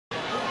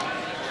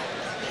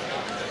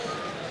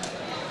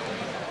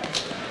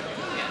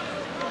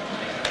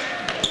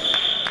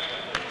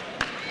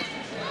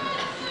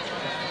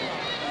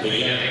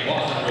Beginning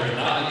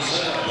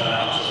 197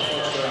 pounds, the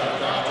first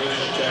round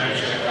competition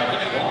championship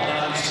bracket.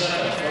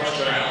 197, first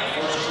round,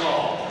 first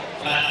call.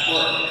 Matt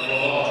Quirk,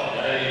 Illinois.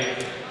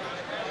 Dave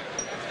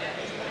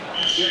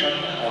Schumann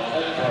of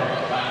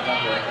Edinburgh, back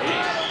number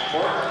 8.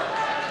 Quirk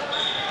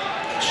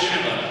and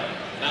Schumann,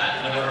 Matt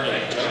number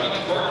 8.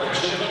 Gentlemen, Quirk and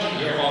Schumann,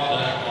 you're on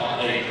that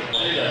on 8.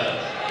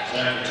 Ada,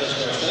 San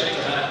Francisco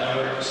State, Matt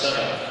number 7.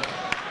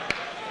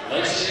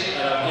 Lacey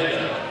and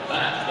Ojeda,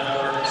 Matt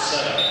number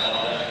 7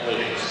 on that,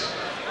 please.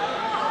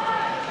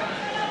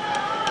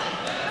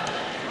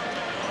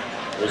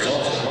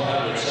 Results of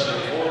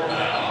 174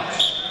 pounds.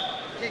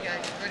 Okay,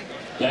 guys, ready?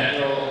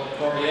 Daniel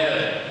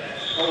Cormier,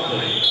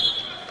 Colby.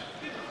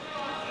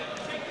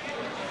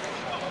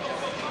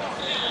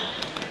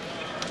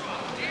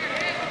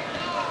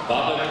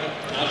 Bobby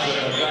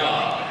Najee-Oga,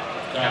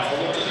 Cal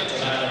Fullerton to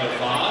mat number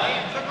 5.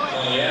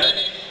 Cormier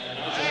and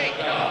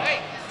Najee-Oga,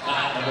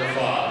 mat number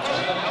 5.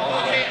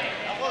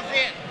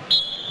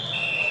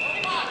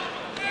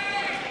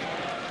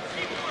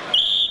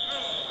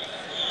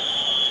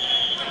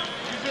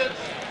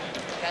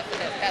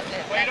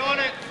 Wait on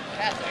it.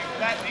 Pass it.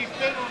 That's he's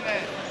still on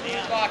that.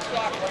 Stock.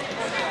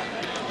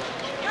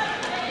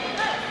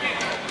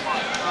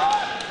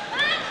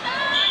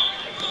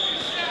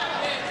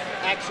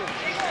 Action.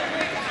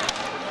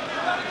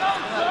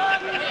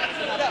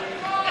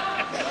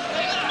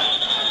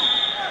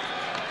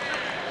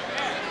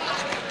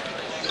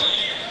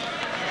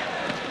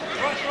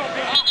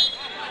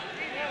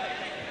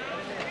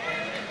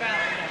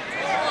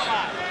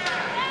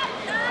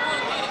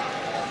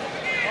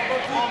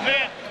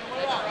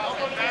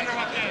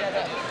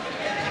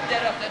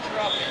 That's your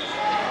offense.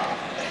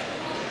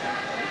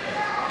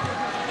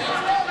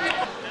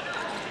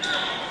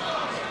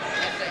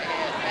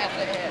 Pass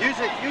ahead. Use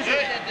it.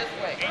 This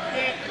way.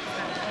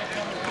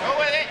 Go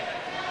with it.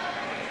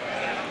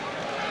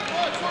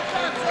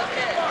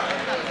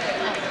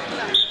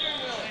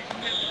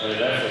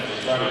 Good effort to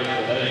try to get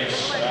the names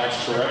pronounced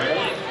correctly.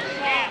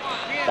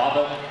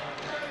 Bobby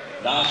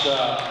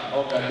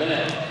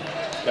Najee-Oga,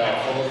 Cal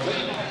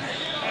Fullerton,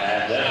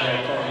 and Daniel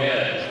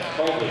Cormier,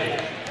 Colby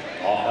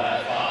on that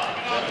 5.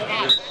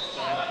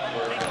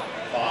 Number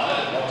 5,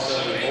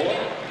 174.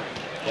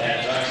 Dan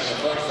Jackson of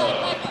Fresno,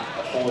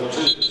 a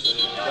 4-2.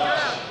 Decision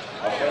Jackson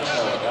of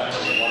Fresno,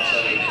 advances at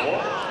 174.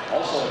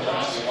 Also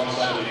advances at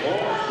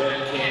 174,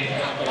 Ben King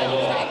of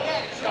Illinois.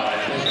 By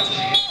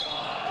 15-5.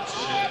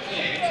 Decision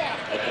King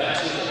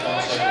advances at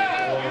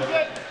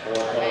 174 for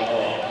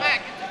Illinois.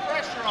 Matt, get the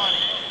pressure on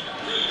it.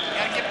 You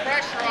gotta get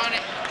pressure on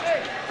it.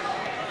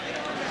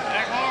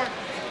 Back hard.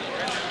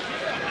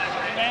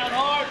 Down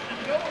hard.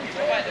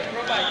 Throw by.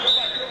 Look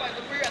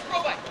where you're at.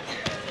 Throw by.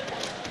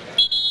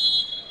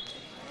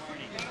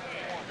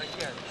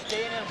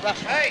 Stay in and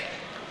rush. Hey.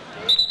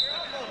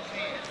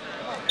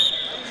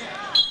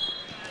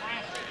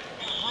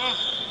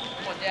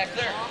 Come on, Jack.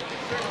 There.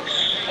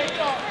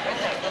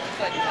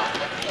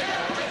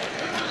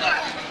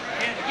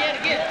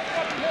 Again.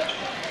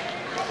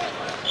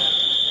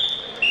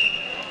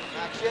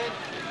 Action.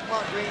 Come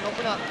on, Green.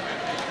 Open up.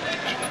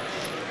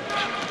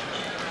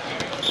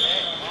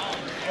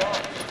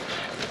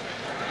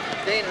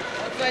 Dana.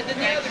 One side than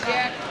the other,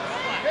 Jack.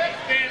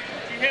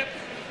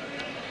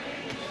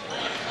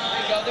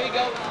 There you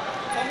go.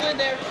 Come in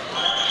there.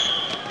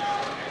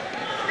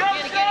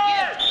 Again.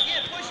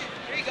 Push it.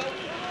 There you go.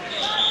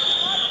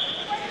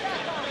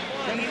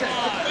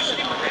 Push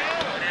him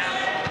around.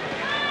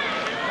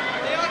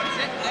 They ought to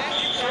sit down.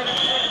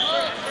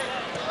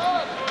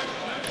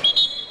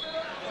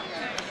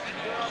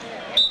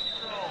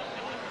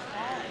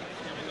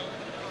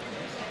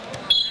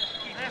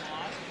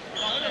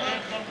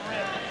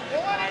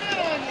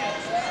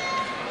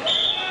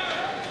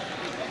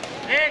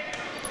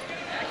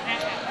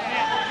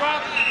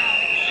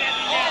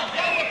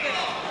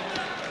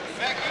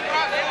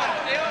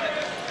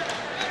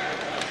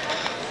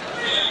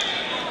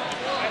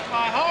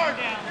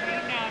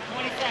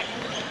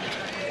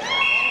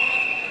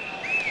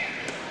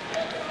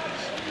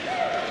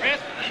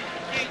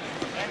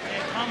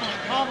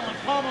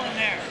 Pummeling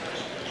there.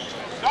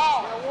 Go!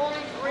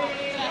 Warning, Green.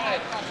 Good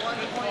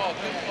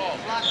ball.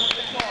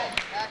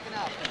 Backing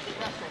up.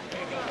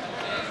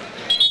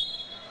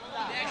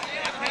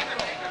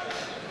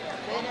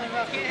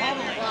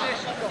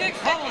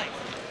 Pummeling.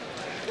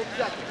 6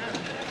 seconds.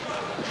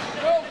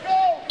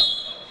 Go!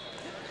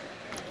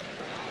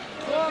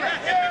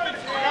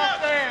 Get up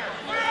there.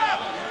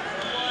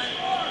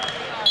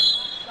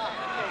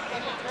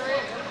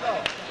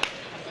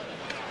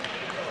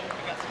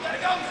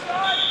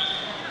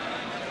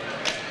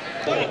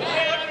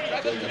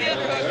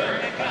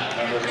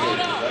 Number 2,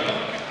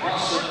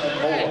 Hudson and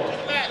Moore.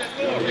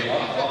 Moving up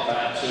on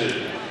that 2.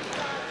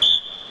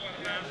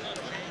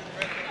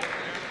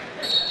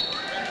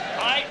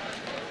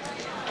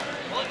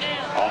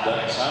 On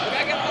that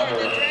side,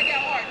 number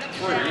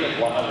 3 at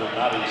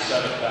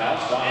 197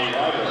 pounds, Donnie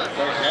Ryder of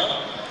Fresno,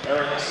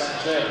 Eric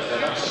Sanchez of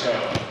Mexico.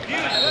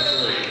 Number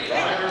 3,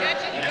 Ryder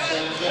and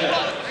Sanchez.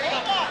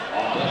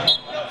 On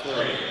that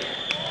 3.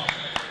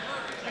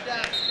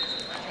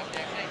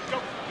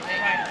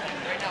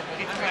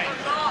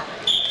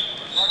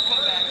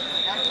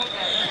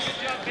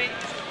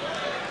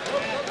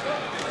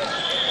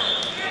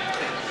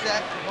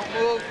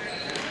 move.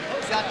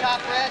 Got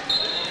top, Red.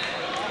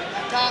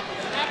 Got top.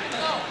 Snap it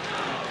up.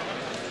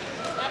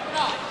 Snap it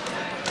up.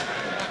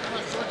 Come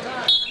on, short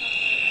time.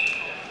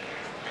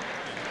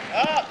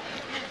 Up.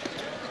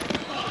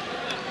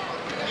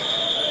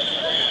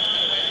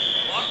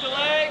 Walk the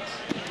legs.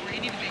 Where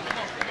you need to be. Come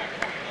on.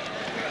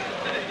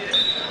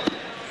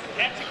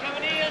 Catch it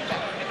coming in.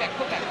 Get back,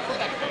 put back, put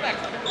back, put back.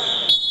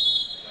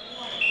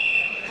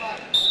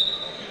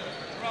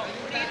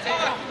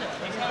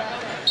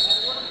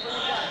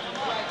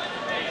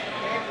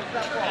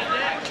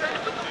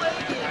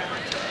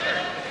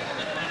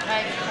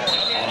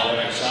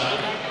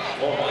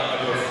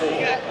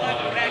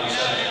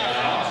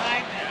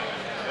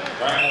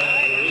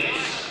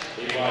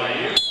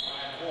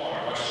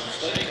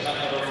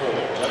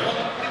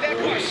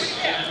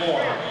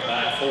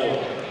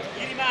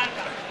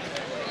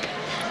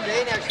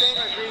 Stay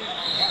there, Green.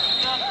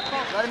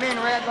 Let him in,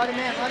 Red. Let him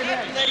in, let him in.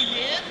 Let him in.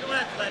 You don't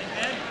have to let him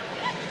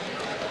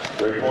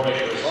in. Reporting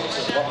results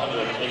of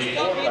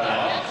 184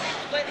 pounds.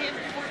 Let him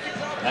work his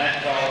own.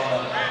 Matt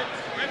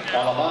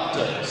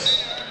Talamantes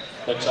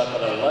picks up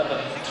an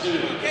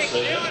 11-2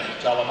 decision.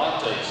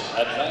 Talamantes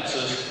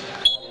advances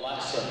for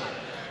Lassen.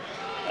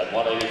 At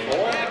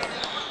 184,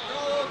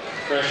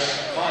 Chris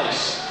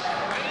Weiss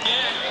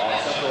on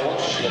Central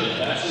Washington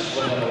advances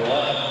with an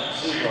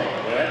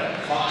 11-0 win.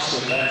 Fox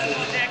advances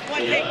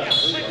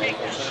 11-0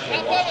 for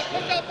Central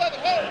Washington.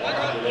 At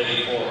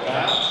 184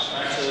 pounds,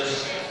 Francis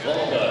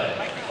Volga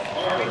of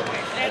Harvard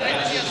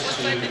advances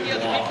to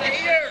Long.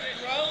 Here,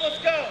 bro. Let's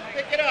go.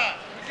 Pick it up.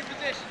 What's your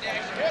position,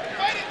 Dax?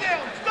 Fight it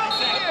down. Stop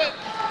it.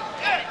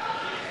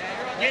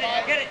 Get it.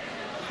 Get it.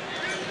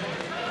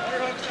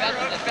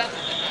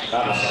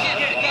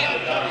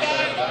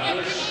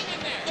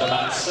 To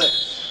mat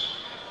 6.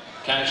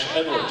 Cash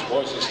Edwards,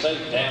 Boise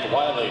State, Dan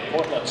Wiley,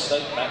 Portland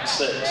State, mat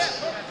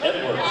 6.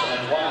 Edwards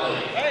and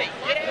Wiley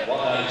at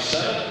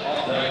 197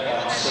 on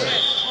deck on 6.